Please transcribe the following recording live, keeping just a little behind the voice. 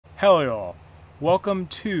Hello y'all, welcome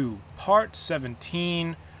to part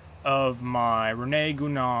 17 of my Rene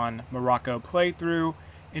Guenon Morocco playthrough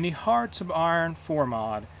in the Hearts of Iron 4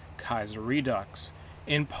 mod Kaiserredux.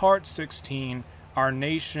 In part 16, our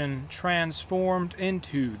nation transformed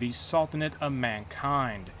into the Sultanate of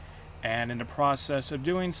Mankind, and in the process of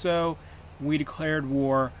doing so, we declared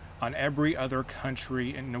war on every other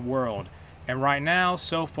country in the world. And right now,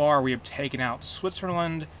 so far, we have taken out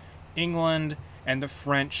Switzerland, England, and the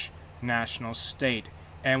French national state.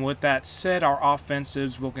 And with that said, our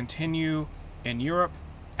offensives will continue in Europe,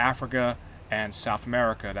 Africa, and South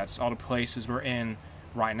America. That's all the places we're in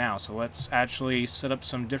right now. So let's actually set up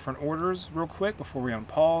some different orders real quick before we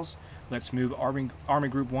unpause. Let's move Army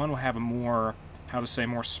Group 1. We'll have a more,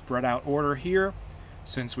 more spread out order here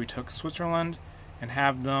since we took Switzerland, and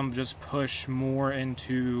have them just push more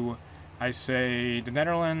into, the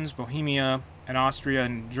Netherlands, Bohemia, and Austria,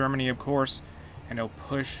 and Germany, of course. And they'll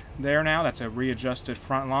push there now. That's a readjusted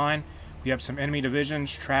front line. We have some enemy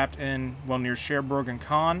divisions trapped in, near Cherbourg and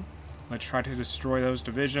Caen. Let's try to destroy those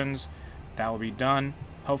divisions. That will be done,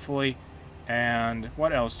 hopefully. And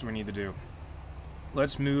what else do we need to do?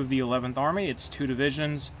 Let's move the 11th Army. It's 2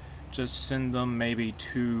 divisions. Just send them maybe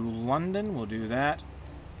to London. We'll do that.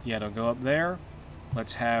 Yeah, they'll go up there.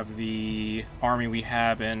 Let's have the army we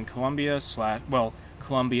have in Colombia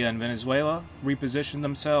and Venezuela reposition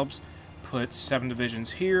themselves. Put 7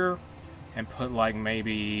 divisions here, and put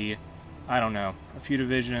maybe, a few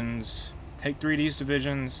divisions. Take 3 of these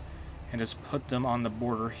divisions, and just put them on the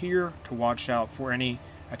border here to watch out for any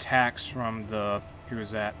attacks from the,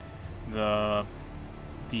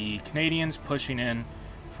 the Canadians pushing in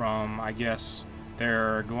from,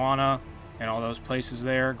 their Guiana and all those places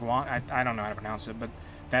there. I don't know how to pronounce it, but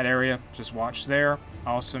that area, just watch there.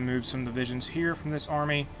 Also move some divisions here from this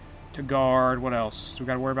army to guard. What else? Do we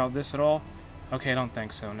got to worry about this at all? Okay, I don't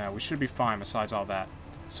think so. No, we should be fine besides all that.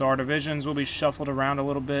 So our divisions will be shuffled around a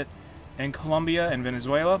little bit in Colombia and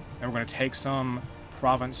Venezuela, and we're going to take some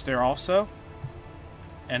province there also.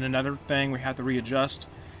 And another thing we have to readjust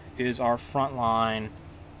is our front line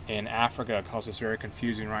in Africa, because it's very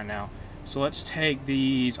confusing right now. So let's take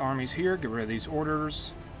these armies here, get rid of these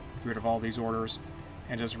orders, get rid of all these orders,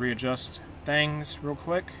 and just readjust things real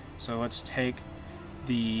quick. So let's take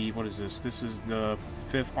the, what is this? This is the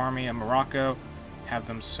 5th Army of Morocco. Have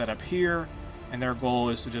them set up here, and their goal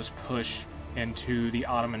is to just push into the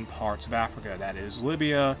Ottoman parts of Africa. That is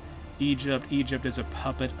Libya, Egypt. Egypt is a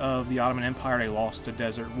puppet of the Ottoman Empire. They lost the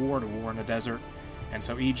Desert War, the war in the desert. And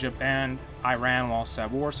so Egypt and Iran lost that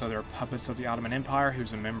war, so they're puppets of the Ottoman Empire,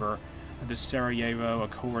 who's a member of the Sarajevo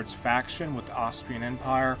Accords faction with the Austrian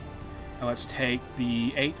Empire. Now let's take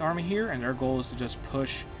the 8th Army here, and their goal is to just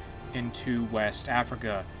push into West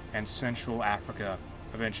Africa and Central Africa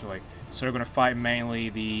eventually. So they're going to fight mainly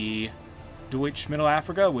the Deutsch Middle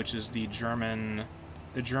Africa, which is the German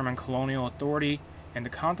colonial authority in the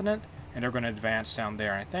continent, and they're going to advance down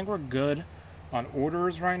there. And I think we're good on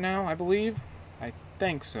orders right now, I believe. I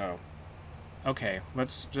think so. Okay,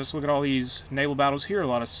 let's just look at all these naval battles here. A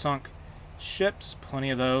lot of sunk ships, plenty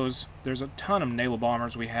of those. There's a ton of naval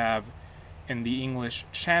bombers we have in the English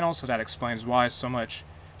Channel, so that explains why so much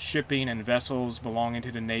shipping and vessels belonging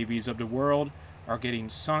to the navies of the world are getting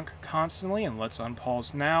sunk constantly. And let's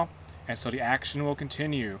unpause now, and so the action will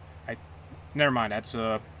continue. Never mind, that's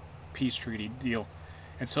a peace treaty deal.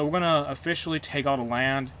 And so we're gonna officially take all the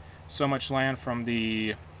land, so much land from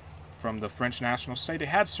the French national state. They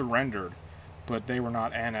had surrendered, but they were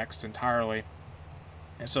not annexed entirely.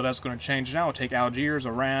 And so that's going to change now. We'll take Algiers,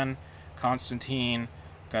 Oran, Constantine,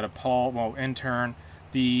 got a Paul, intern.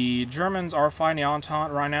 The Germans are fighting the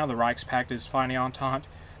Entente right now. The Reichspakt is fighting the Entente.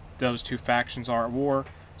 Those 2 factions are at war.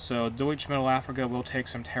 So Deutsch Middle Africa will take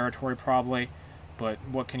some territory probably, but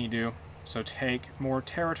what can you do? So take more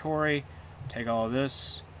territory, take all of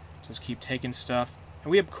this, just keep taking stuff.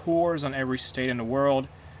 And we have cores on every state in the world,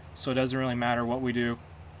 so it doesn't really matter what we do.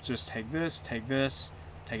 Just take this, take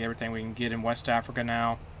everything we can get in West Africa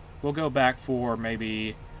now. We'll go back for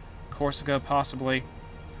maybe Corsica, possibly.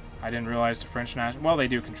 I didn't realize the French national... Well, they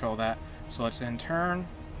do control that. So let's in turn.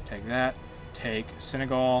 Take that. Take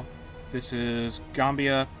Senegal. This is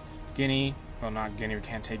Gambia. Guinea. Well, not Guinea. We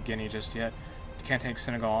can't take Guinea just yet. Can't take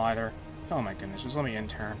Senegal either. Oh my goodness. Just let me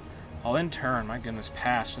intern. I'll intern. My goodness.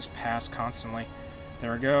 Pass. Just pass constantly.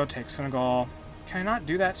 There we go. Take Senegal. Can I not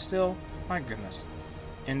do that still? My goodness.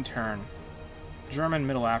 Intern. German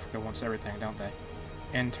Middle Africa wants everything, don't they?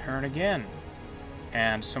 Intern again.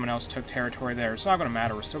 And someone else took territory there. It's not going to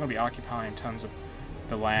matter. We're still going to be occupying tons of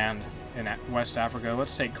the land in West Africa.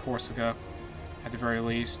 Let's take Corsica at the very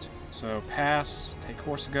least. So pass, take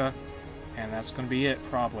Corsica, And that's going to be it,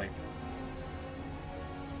 probably.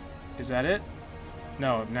 Is that it?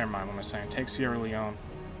 No, never mind what am I saying. Take Sierra Leone.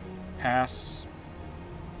 Pass.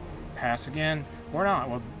 Pass again. Or not.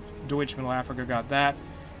 Well, Deutsche Middle Africa got that.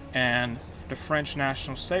 And the French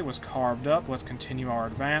national state was carved up. Let's continue our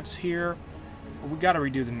advance here. We got to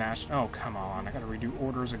redo the national... Oh, come on. I got to redo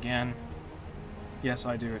orders again. Yes,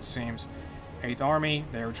 I do, it seems. 8th Army.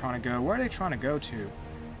 They were trying to go... Where are they trying to go to?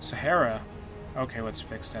 Sahara. Okay, let's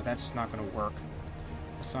fix that. That's not going to work.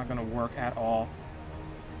 That's not going to work at all.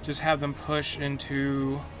 Just have them push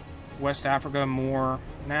into West Africa more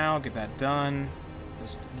now. Get that done.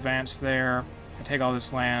 Just advance there. And take all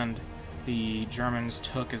this land the Germans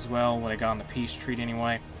took as well when they got on the peace treaty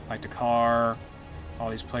anyway. Like Dakar. All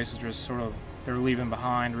these places just sort of... They're leaving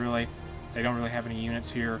behind, really. They don't really have any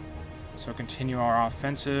units here. So continue our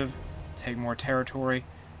offensive. Take more territory.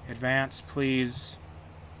 Advance, please.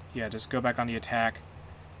 Yeah, just go back on the attack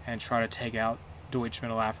and try to take out Deutsche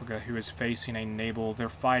Middle Africa, who is facing a naval... They're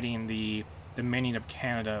fighting the Dominion of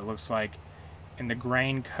Canada, it looks like, in the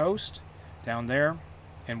Grain Coast, down there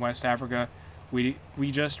in West Africa. We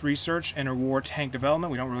just researched interwar tank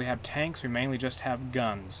development. We don't really have tanks. We mainly just have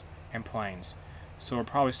guns and planes. So we're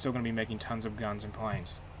probably still going to be making tons of guns and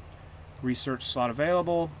planes. Research slot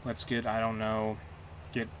available. Let's get, I don't know,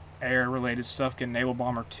 get air-related stuff. Get Naval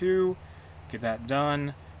Bomber 2. Get that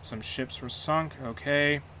done. Some ships were sunk.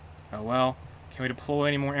 Okay. Oh well. Can we deploy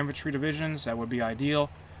any more infantry divisions? That would be ideal.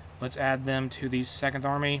 Let's add them to the 2nd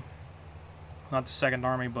Army. Not the 2nd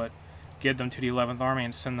Army, but get them to the 11th Army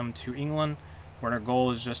and send them to England, where their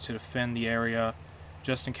goal is just to defend the area,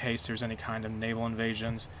 just in case there's any kind of naval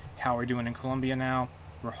invasions. How are we doing in Colombia now?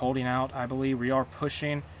 We're holding out, I believe. We are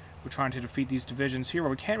pushing. We're trying to defeat these divisions here,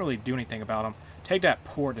 where we can't really do anything about them. Take that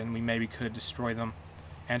port, and we maybe could destroy them.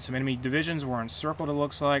 And some enemy divisions were encircled, it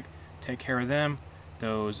looks like. Take care of them.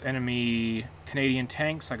 Those enemy Canadian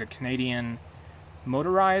tanks, like a Canadian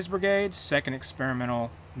motorized brigade, 2nd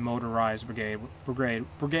experimental motorized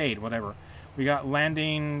brigade, whatever. We got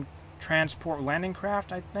landing transport landing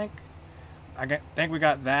craft, I think. I think we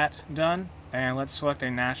got that done. And let's select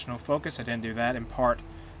a national focus. I didn't do that in part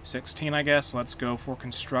 16, I guess. Let's go for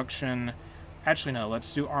construction. Actually, no,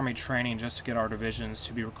 let's do army training just to get our divisions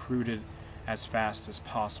to be recruited as fast as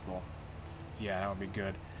possible. Yeah, that would be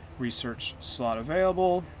good. Research slot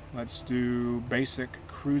available. Let's do basic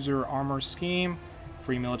cruiser armor scheme.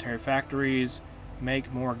 Free military factories.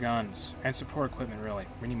 Make more guns. And support equipment, really.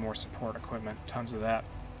 We need more support equipment. Tons of that.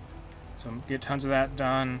 So get tons of that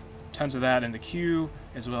done. Tons of that in the queue,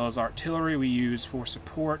 as well as artillery we use for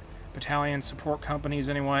support. Battalion support companies,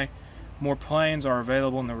 anyway. More planes are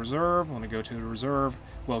available in the reserve. Let me go to the reserve.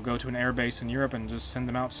 We'll go to an air base in Europe and just send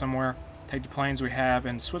them out somewhere. Take the planes we have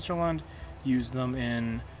in Switzerland. Use them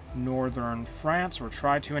in northern France, or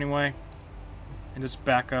try to anyway. And just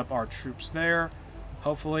back up our troops there,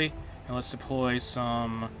 hopefully. And let's deploy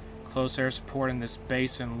some close air support in this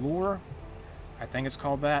base in Lour. I think it's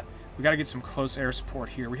called that. We got to get some close air support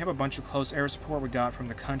here. We have a bunch of close air support we got from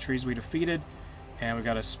the countries we defeated, and we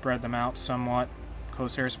got to spread them out somewhat.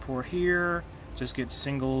 Close air support here. Just get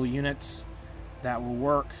single units. That will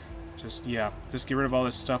work. Just, yeah, just get rid of all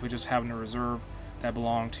this stuff we just have in the reserve that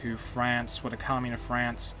belong to France, with the Commune of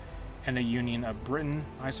France and the Union of Britain,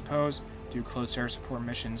 I suppose. Do close air support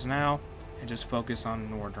missions now, and just focus on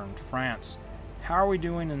northern France. How are we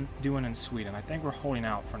doing in Sweden? I think we're holding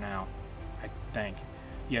out for now. I think.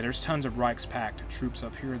 Yeah, there's tons of Reichspakt troops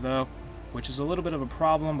up here, though, which is a little bit of a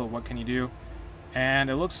problem, but what can you do? And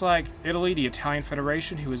it looks like Italy, the Italian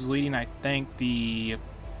Federation, who is leading, I think, the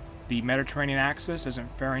Mediterranean Axis,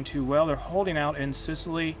 isn't faring too well. They're holding out in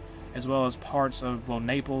Sicily, as well as parts of, well,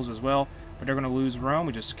 Naples as well, but they're going to lose Rome.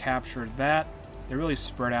 We just captured that. They're really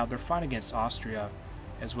spread out. They're fighting against Austria,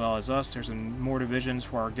 as well as us. There's more divisions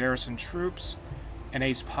for our garrison troops. An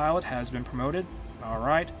ace pilot has been promoted. All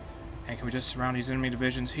right. And can we just surround these enemy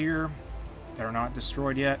divisions here that are not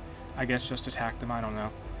destroyed yet? I guess just attack them, I don't know.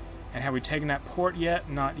 And have we taken that port yet?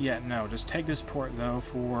 Not yet, no. Just take this port, though,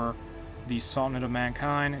 for the Sultanate of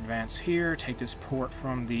Mankind. Advance here. Take this port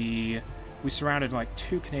from the... We surrounded like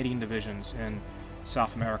 2 Canadian divisions in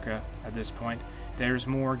South America at this point. There's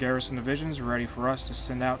more garrison divisions ready for us to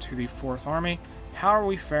send out to the 4th Army. How are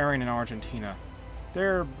we faring in Argentina?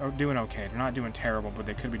 They're doing okay. They're not doing terrible, but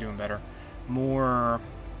they could be doing better. More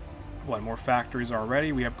factories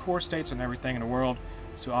already. We have core states and everything in the world,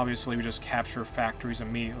 so obviously we just capture factories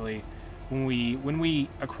immediately when we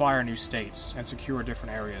acquire new states and secure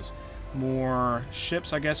different areas. More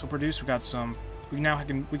ships, I guess, will produce. We got some. We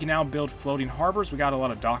can now build floating harbors. We got a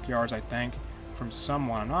lot of dockyards, I think, from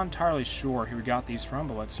someone. I'm not entirely sure who we got these from,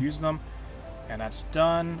 but let's use them. And that's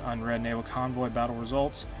done. Unread naval convoy battle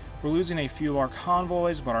results. We're losing a few of our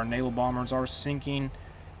convoys, but our naval bombers are sinking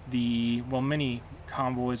many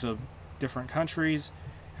convoys of different countries.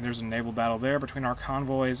 And there's a naval battle there between our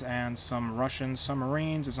convoys and some Russian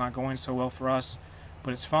submarines. It's not going so well for us,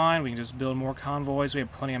 but it's fine. We can just build more convoys. We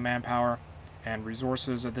have plenty of manpower and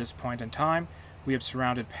resources at this point in time. We have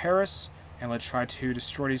surrounded Paris, and let's try to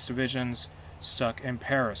destroy these divisions stuck in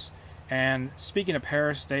Paris. And speaking of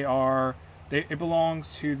Paris, it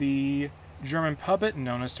belongs to the German puppet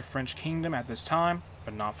known as the French Kingdom at this time,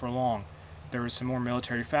 but not for long. There is some more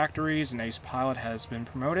military factories. An ace pilot has been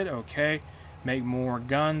promoted. Okay, make more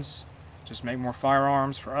guns, just make more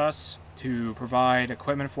firearms for us to provide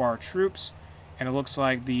equipment for our troops. And it looks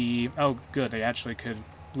like oh good, they actually could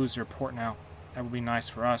lose their port now. That would be nice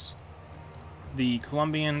for us. The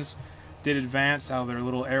Colombians did advance out of their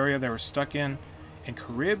little area they were stuck in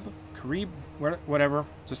Carib, whatever,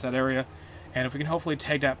 just that area. And if we can hopefully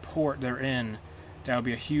take that port they're in, that would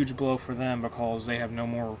be a huge blow for them because they have no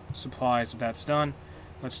more supplies if that's done.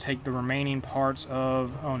 Let's take the remaining parts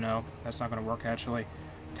of... Oh no, that's not going to work actually.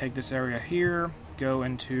 Take this area here, go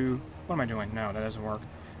into... What am I doing? No, that doesn't work.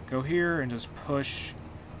 Go here and just push...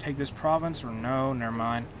 Take this province, or no, never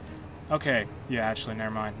mind. Okay, yeah, actually,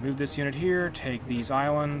 never mind. Move this unit here, take these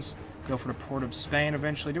islands, go for the port of Spain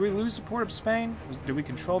eventually. Did we lose the port of Spain? Did we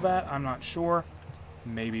control that? I'm not sure.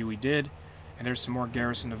 Maybe we did. And there's some more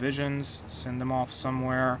garrison divisions. Send them off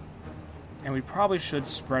somewhere. And we probably should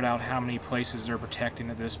spread out how many places they're protecting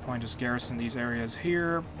at this point. Just garrison these areas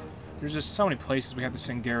here. There's just so many places we have to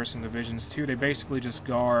send garrison divisions to. They basically just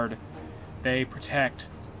guard. They protect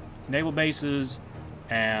naval bases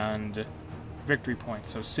and victory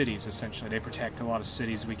points. So cities, essentially. They protect a lot of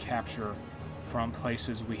cities we capture from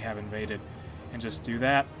places we have invaded. And just do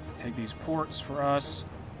that. Take these ports for us.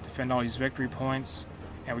 Defend all these victory points.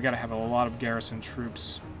 And we got to have a lot of garrison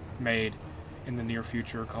troops made in the near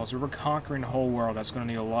future, because we're conquering the whole world. That's going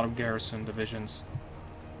to need a lot of garrison divisions.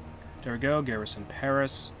 There we go, garrison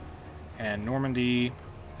Paris and Normandy.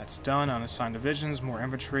 That's done. Unassigned divisions, more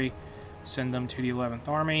infantry. Send them to the 11th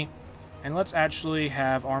Army. And let's actually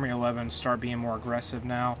have Army 11 start being more aggressive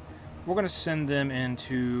now. We're going to send them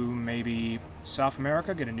into maybe South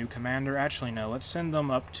America, get a new commander. Actually, no, let's send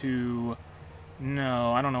them up to...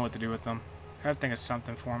 No, I don't know what to do with them. I have to think of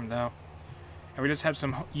something for them, though. And we just have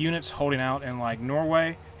some units holding out in, like,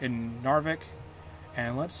 Norway, in Narvik.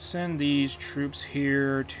 And let's send these troops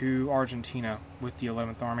here to Argentina with the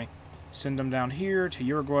 11th Army. Send them down here to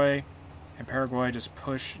Uruguay and Paraguay. Just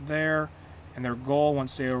push there. And their goal,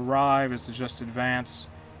 once they arrive, is to just advance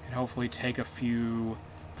and hopefully take a few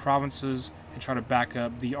provinces and try to back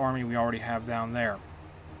up the army we already have down there.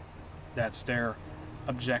 That's their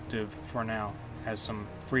objective for now. As some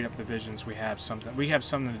freed up divisions, we have something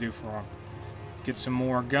to do for them. Get some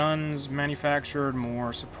more guns manufactured,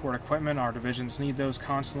 more support equipment. Our divisions need those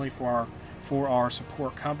constantly for our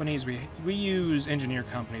support companies. We use engineer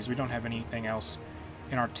companies. We don't have anything else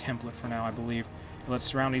in our template for now, I believe. Let's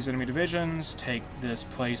surround these enemy divisions, take this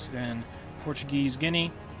place in Portuguese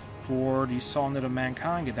Guinea for the Sultanate of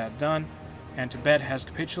Mankind, get that done. And Tibet has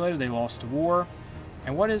capitulated, they lost the war.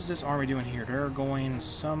 And what is this army doing here? They're going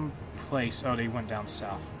someplace. Oh, they went down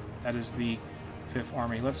south. That is the 5th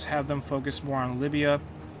Army. Let's have them focus more on Libya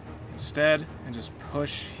instead and just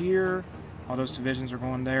push here. All those divisions are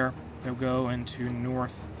going there. They'll go into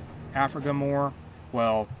North Africa more.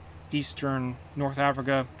 Well, Eastern North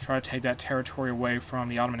Africa. Try to take that territory away from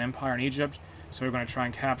the Ottoman Empire and Egypt. So we're going to try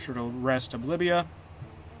and capture the rest of Libya.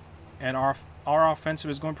 And our offensive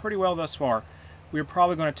is going pretty well thus far. We're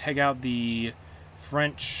probably going to take out the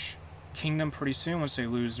French kingdom pretty soon once they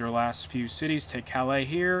lose their last few cities. Take Calais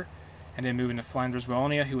here. And then move into Flanders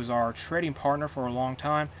Wallonia, who was our trading partner for a long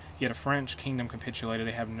time. Yet a French kingdom capitulated.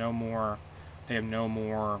 They have no more.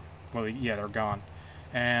 Well, yeah, they're gone.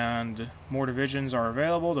 And more divisions are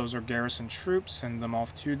available. Those are garrison troops. Send them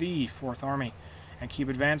off to the 4th Army. And keep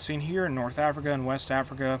advancing here in North Africa and West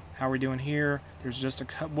Africa. How are we doing here? There's just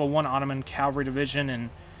one Ottoman cavalry division in,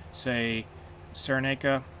 say,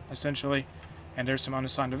 Cyrenaica, essentially. And there's some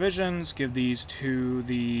unassigned divisions. Give these to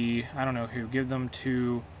the... I don't know who. Give them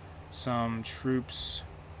to... some troops.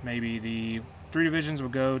 Maybe the 3 divisions will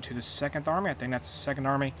go to the 2nd Army. I think that's the 2nd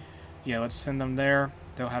Army. Yeah, let's send them there.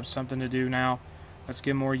 They'll have something to do now. Let's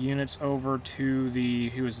get more units over to the...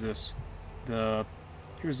 Who is this? Who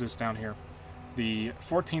is this down here? The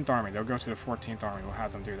 14th Army. They'll go to the 14th Army. We'll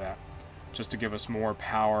have them do that. Just to give us more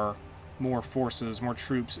power, more forces, more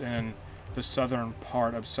troops in the southern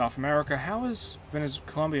part of South America. How is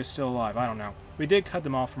Colombia still alive? I don't know. We did cut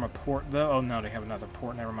them off from a port, though. Oh, no, they have another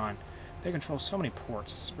port. Never mind. They control so many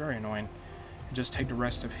ports. It's very annoying. just take the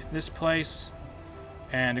rest of this place.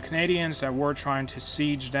 And the Canadians that were trying to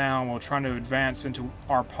siege down, while trying to advance into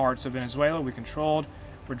our parts of Venezuela we controlled,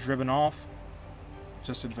 were driven off.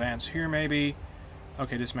 Just advance here maybe.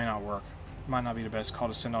 Okay, this may not work. Might not be the best call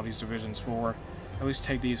to send all these divisions forward. At least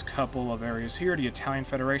take these couple of areas here. The Italian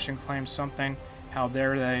Federation claims something. How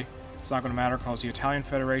dare they? It's not going to matter because the Italian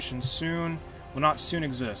Federation soon will not soon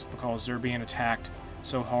exist because they're being attacked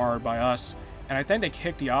so hard by us. And I think they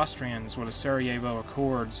kicked the Austrians with the Sarajevo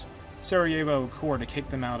Accord to kick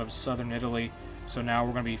them out of southern Italy. So now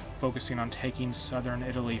we're going to be focusing on taking southern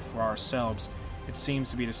Italy for ourselves. It seems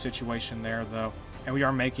to be the situation there, though. And we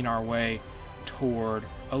are making our way toward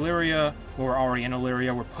Illyria. Well, we're already in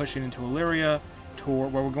Illyria. We're pushing into Illyria.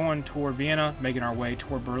 We're going toward Vienna, making our way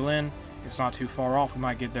toward Berlin. It's not too far off. We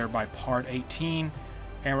might get there by part 18.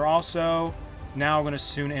 And we're also now going to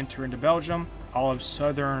soon enter into Belgium. All of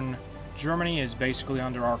southern Germany is basically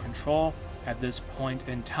under our control at this point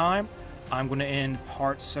in time. I'm going to end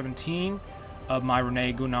part 17 of my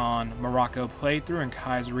Rene Guenon Morocco playthrough and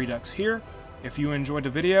Kaiserredux here. If you enjoyed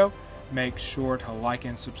the video, make sure to like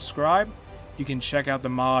and subscribe. You can check out the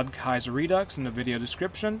mod Kaiserredux in the video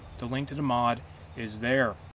description. The link to the mod is there.